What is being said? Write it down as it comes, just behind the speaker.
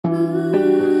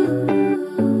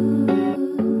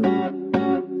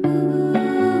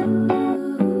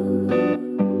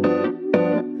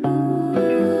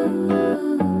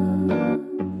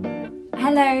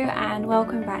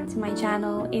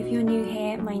If you're new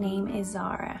here, my name is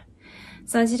Zara.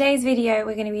 So in today's video,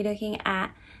 we're going to be looking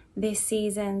at this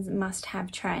season's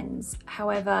must-have trends.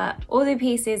 However, all the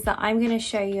pieces that I'm going to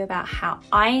show you about how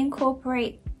I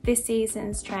incorporate this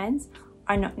season's trends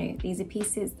are not new. These are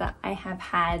pieces that I have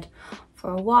had for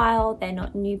a while. They're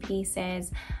not new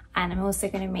pieces. And I'm also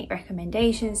going to make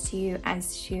recommendations to you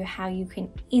as to how you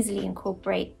can easily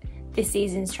incorporate this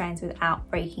season's trends without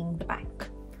breaking the bank.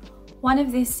 One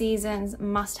of this season's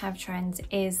must-have trends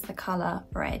is the color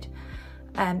red.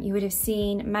 You would have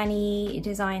seen many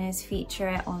designers feature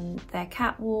it on their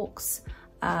catwalks.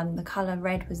 The color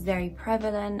red was very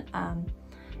prevalent.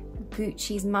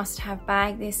 Gucci's must-have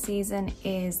bag this season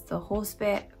is the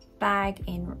Horsebit bag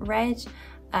in red.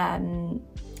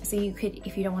 So you could,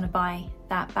 if you don't want to buy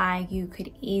that bag, you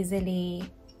could easily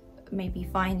maybe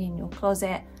find in your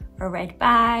closet a red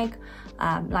bag,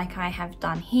 like I have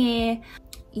done here.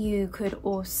 You could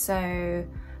also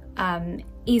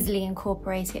easily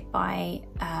incorporate it by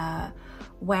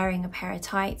wearing a pair of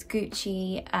tights.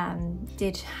 Gucci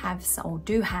did have or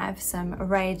do have some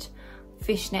red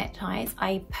fishnet tights.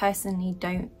 I personally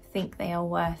don't think they are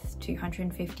worth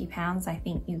 £250. I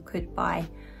think you could buy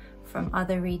from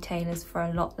other retailers for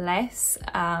a lot less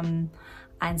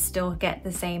and still get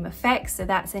the same effect. So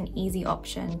that's an easy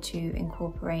option to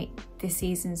incorporate this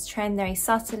season's trend very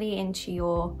subtly into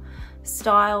your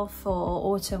style for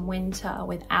autumn winter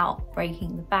without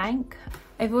breaking the bank.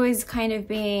 I've always kind of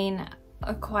been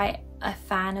quite a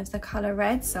fan of the color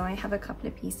red, so I have a couple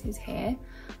of pieces here.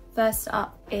 First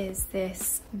up is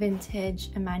this vintage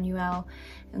Emmanuel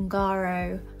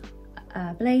Ungaro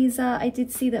blazer. I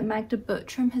did see that Magda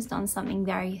Buttram has done something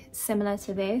very similar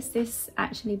to this. This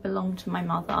actually belonged to my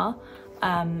mother,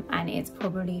 and it's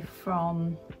probably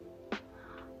from,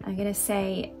 I'm gonna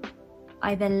say,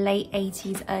 either late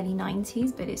 80s, early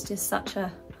 90s, but it's just such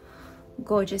a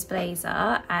gorgeous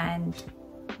blazer and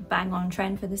bang on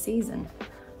trend for the season.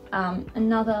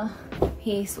 Another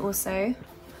piece also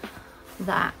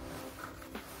that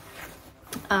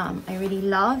I really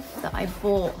love, that I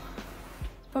bought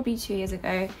probably 2 years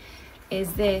ago,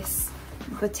 is this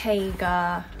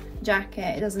Bottega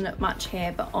jacket. It doesn't look much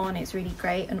here, but on it's really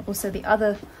great. And also the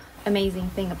other amazing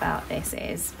thing about this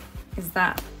is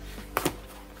that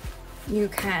you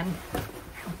can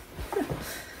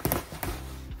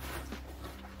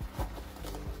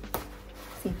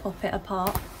see, pop it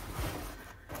apart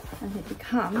and it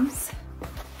becomes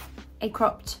a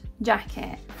cropped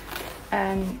jacket.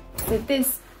 So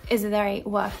this is a very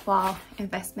worthwhile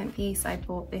investment piece. I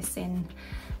bought this in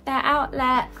their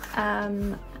outlet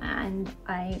and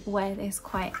I wear this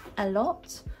quite a lot.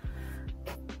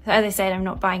 So as I said, I'm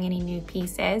not buying any new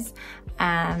pieces,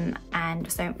 and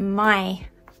so my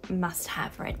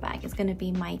must-have red bag is going to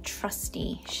be my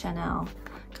trusty Chanel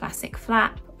classic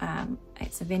flap.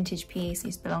 It's a vintage piece,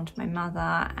 used to belong to my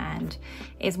mother, and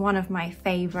is one of my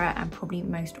favorite and probably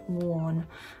most worn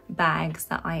bags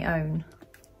that I own.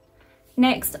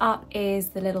 Next up is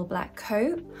the little black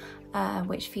coat,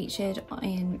 which featured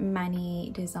in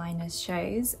many designers'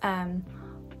 shows.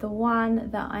 The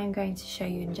one that I'm going to show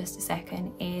you in just a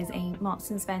second is a Marks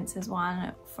 & Spencer's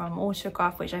one from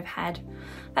Autograph, which I've had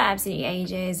for absolutely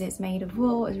ages. It's made of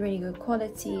wool, it's really good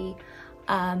quality.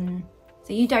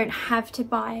 So you don't have to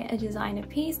buy a designer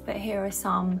piece, but here are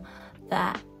some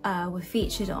that were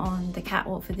featured on the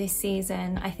catwalk for this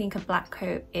season. I think a black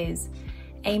coat is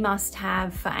a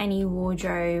must-have for any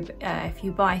wardrobe. If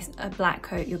you buy a black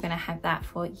coat, you're going to have that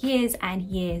for years and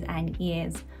years and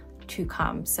years to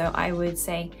come. So I would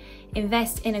say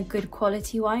invest in a good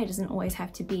quality one. It doesn't always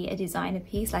have to be a designer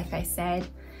piece. Like I said,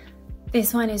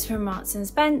 this one is from Marks &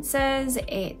 Spencer's.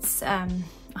 It's a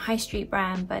high street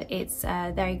brand, but it's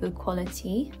very good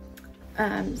quality. So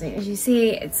as you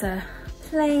see, it's a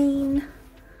plain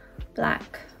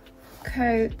black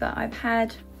coat that I've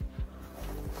had,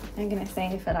 I'm gonna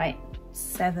say, for like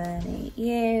 7-8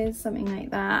 years, something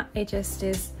like that. It just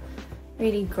is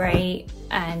really great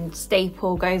and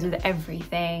staple, goes with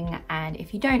everything. And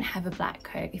if you don't have a black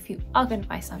coat, if you are going to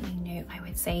buy something new, I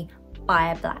would say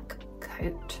buy a black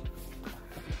coat.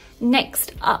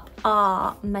 Next up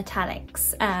are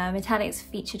metallics. Metallics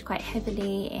featured quite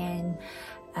heavily in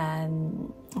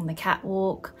on the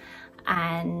catwalk,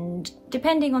 and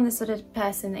depending on the sort of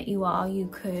person that you are, you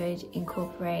could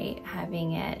incorporate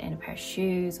having it in a pair of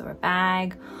shoes or a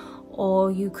bag,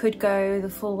 or you could go the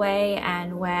full way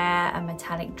and wear a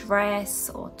metallic dress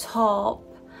or top,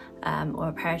 or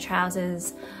a pair of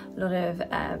trousers. A lot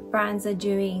of brands are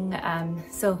doing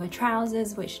silver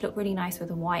trousers, which look really nice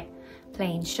with a white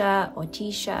plain shirt or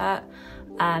t-shirt.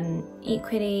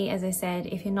 Equally, as I said,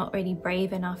 if you're not really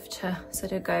brave enough to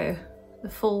sort of go the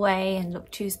full way and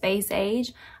look too space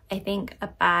age, I think a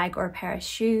bag or a pair of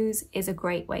shoes is a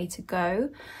great way to go.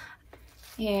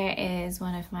 Here is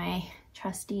one of my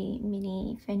trusty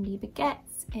mini Fendi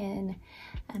baguettes in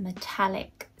a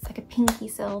metallic, it's like a pinky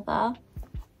silver.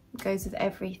 It goes with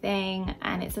everything,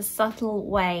 and it's a subtle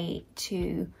way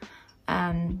to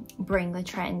bring the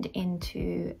trend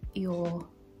into your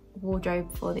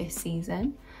wardrobe for this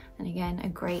season. And again, a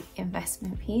great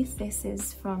investment piece. This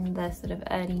is from the sort of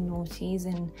early noughties,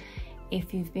 and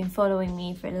if you've been following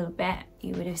me for a little bit,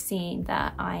 you would have seen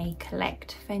that I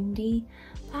collect Fendi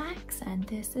bags, and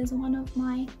this is one of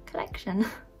my collection.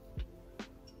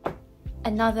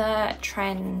 Another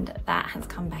trend that has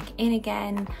come back in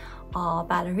again are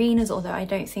ballerinas, although I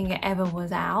don't think it ever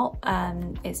was out.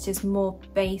 It's just more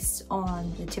based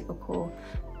on the typical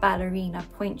ballerina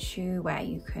point shoe where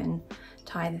you can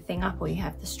tie the thing up or you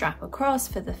have the strap across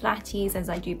for the flatties. As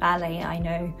I do ballet, I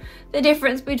know the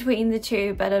difference between the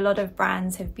two, but a lot of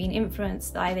brands have been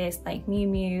influenced by this, like Miu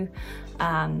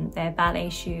Miu. Their ballet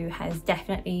shoe has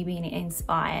definitely been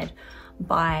inspired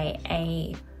by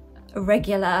a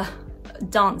regular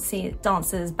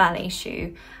dancer's ballet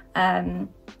shoe.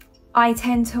 I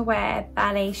tend to wear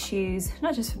ballet shoes,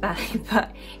 not just for ballet,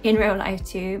 but in real life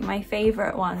too. My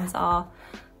favorite ones are,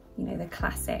 you know, the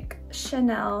classic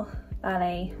Chanel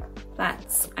ballet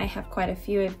flats. I have quite a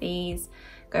few of these,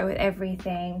 go with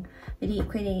everything. But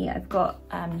equally, I've got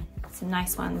some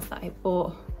nice ones that I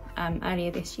bought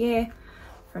earlier this year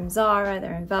from Zara.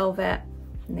 They're in velvet,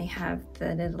 and they have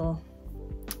the little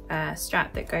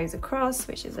strap that goes across,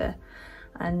 which is a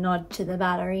nod to the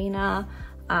ballerina.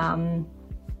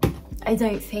 I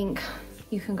don't think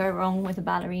you can go wrong with a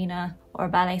ballerina or a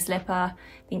ballet slipper. I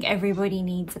think everybody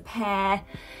needs a pair.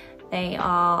 They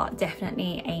are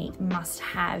definitely a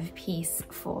must-have piece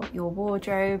for your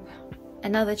wardrobe.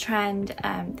 Another trend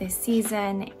this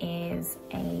season is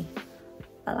a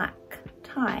black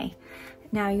tie.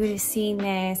 Now, you would have seen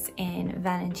this in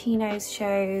Valentino's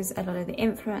shows. A lot of the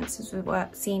influencers were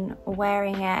seen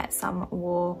wearing it. Some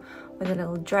wore with a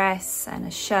little dress and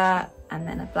a shirt and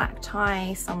then a black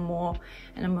tie. Some wore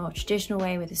in a more traditional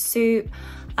way with a suit.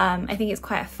 I think it's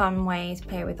quite a fun way to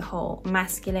play with the whole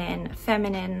masculine,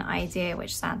 feminine idea,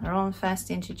 which Saint Laurent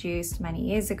first introduced many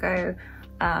years ago.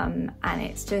 And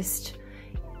it's just,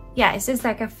 yeah, it's just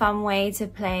like a fun way to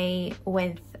play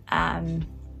with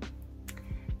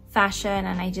fashion.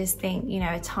 And I just think, you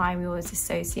know, a tie we always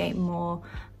associate more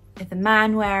with a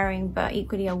man wearing, but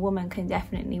equally a woman can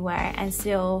definitely wear it and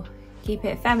still keep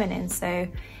it feminine. So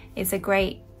it's a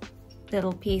great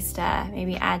little piece to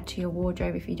maybe add to your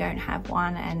wardrobe if you don't have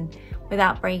one, and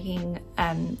without breaking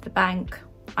the bank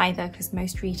either, because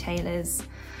most retailers,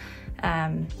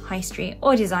 high street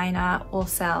or designer, will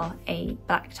sell a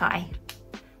black tie.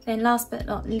 Then last but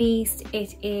not least,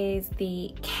 it is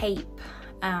the cape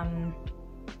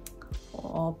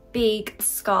or big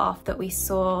scarf that we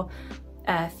saw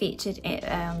featured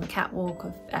on the catwalk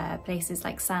of places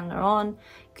like Saint Laurent.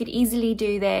 You could easily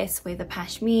do this with a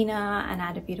pashmina and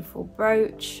add a beautiful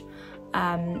brooch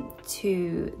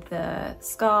to the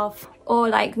scarf, or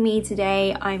like me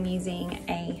today, I'm using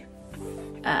a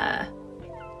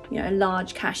you know, a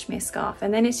large cashmere scarf,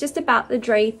 and then it's just about the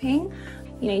draping.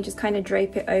 You know, you just kind of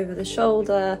drape it over the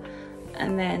shoulder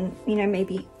and then, you know,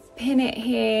 maybe pin it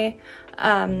here.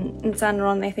 In Saint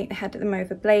Laurent, I think they had them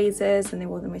over blazers and they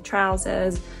wore them with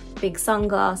trousers, big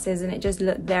sunglasses, and it just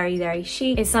looked very, very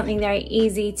chic. It's something very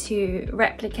easy to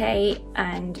replicate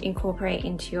and incorporate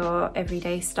into your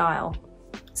everyday style.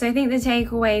 So I think the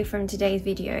takeaway from today's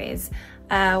video is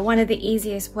one of the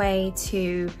easiest way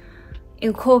to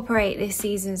incorporate this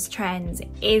season's trends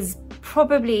is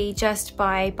probably just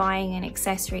by buying an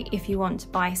accessory if you want to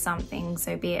buy something.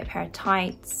 So be it a pair of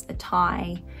tights, a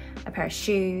tie, a pair of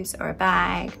shoes, or a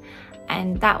bag,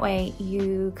 and that way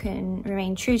you can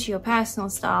remain true to your personal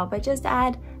style but just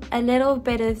add a little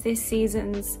bit of this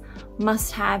season's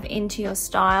must-have into your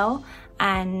style.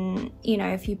 And you know,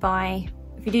 if you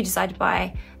do decide to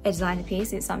buy a designer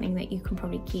piece, it's something that you can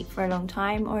probably keep for a long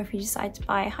time. Or if you decide to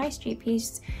buy a high street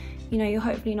piece, you know, you're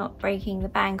hopefully not breaking the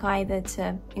bank either,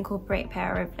 to incorporate a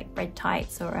pair of like red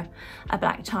tights or a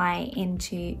black tie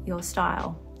into your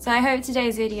style. So I hope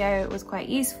today's video was quite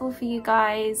useful for you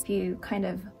guys. If you kind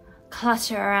of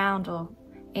clutter around or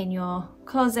in your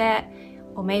closet,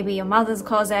 or maybe your mother's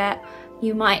closet,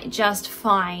 you might just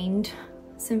find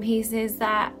some pieces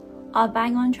that are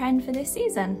bang on trend for this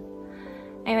season.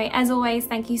 Anyway, as always,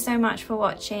 thank you so much for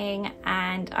watching,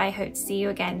 and I hope to see you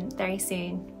again very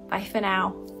soon. Bye for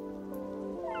now.